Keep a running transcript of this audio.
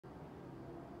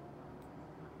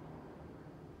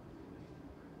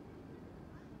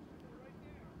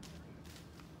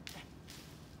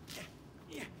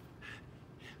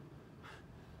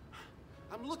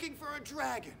looking for a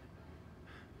dragon.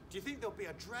 Do you think there'll be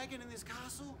a dragon in this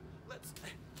castle? Let's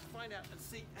find out and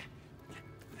see.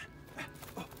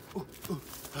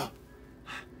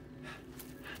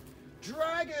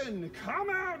 Dragon,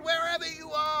 come out wherever you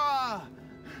are!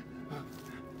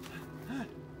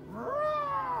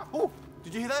 Oh,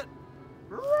 did you hear that?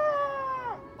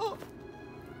 Oh.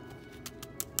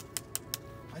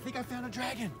 I think I found a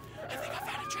dragon.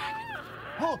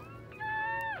 Oh!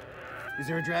 Is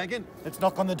there a dragon? Let's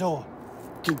knock on the door.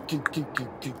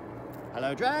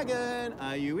 Hello, dragon.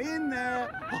 Are you in there?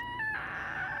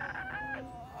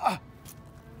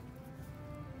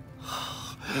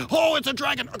 Oh, it's a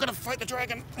dragon. I've got to fight the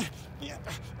dragon.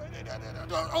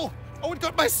 Oh, it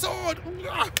got my sword.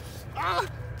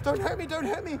 Don't hurt me, don't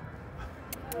hurt me.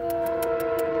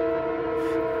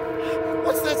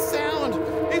 What's that sound?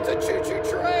 It's a choo-choo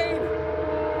train.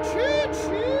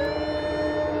 Choo-choo.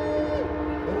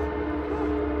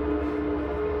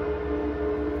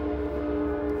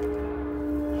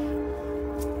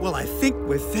 Well, I think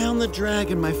we've found the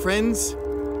dragon, my friends.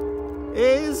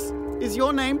 Is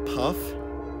your name Puff?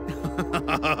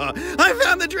 I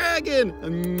found the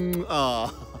dragon!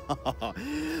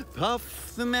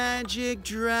 Puff the magic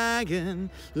dragon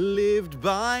lived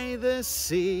by the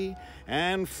sea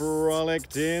and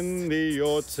frolicked in the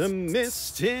autumn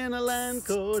mist in a land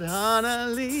called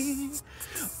Hanalei.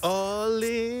 Oh,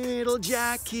 little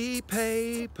Jackie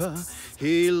Paper,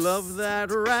 he loved that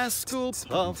rascal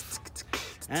Puff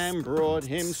and brought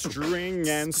him string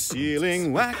and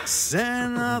sealing wax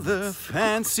and other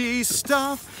fancy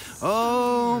stuff.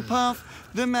 Oh, Puff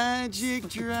the magic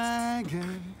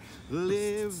dragon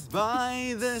lived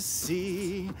by the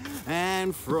sea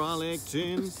and frolicked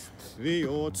in the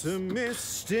autumn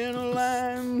mist in a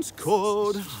land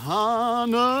called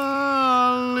Hanalei.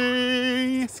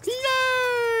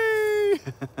 Yay!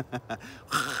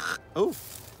 Oh.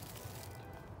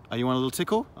 Oh, you want a little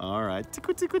tickle? All right,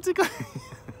 tickle, tickle, tickle.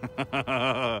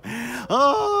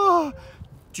 Oh,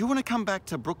 do you want to come back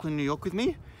to Brooklyn, New York with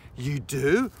me? You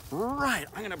do? Right,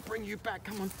 I'm gonna bring you back,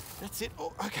 come on. That's it,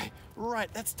 oh, okay. Right,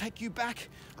 let's take you back.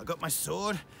 I got my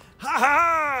sword. Ha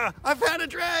ha! I found a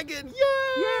dragon,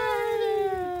 yay! Yay!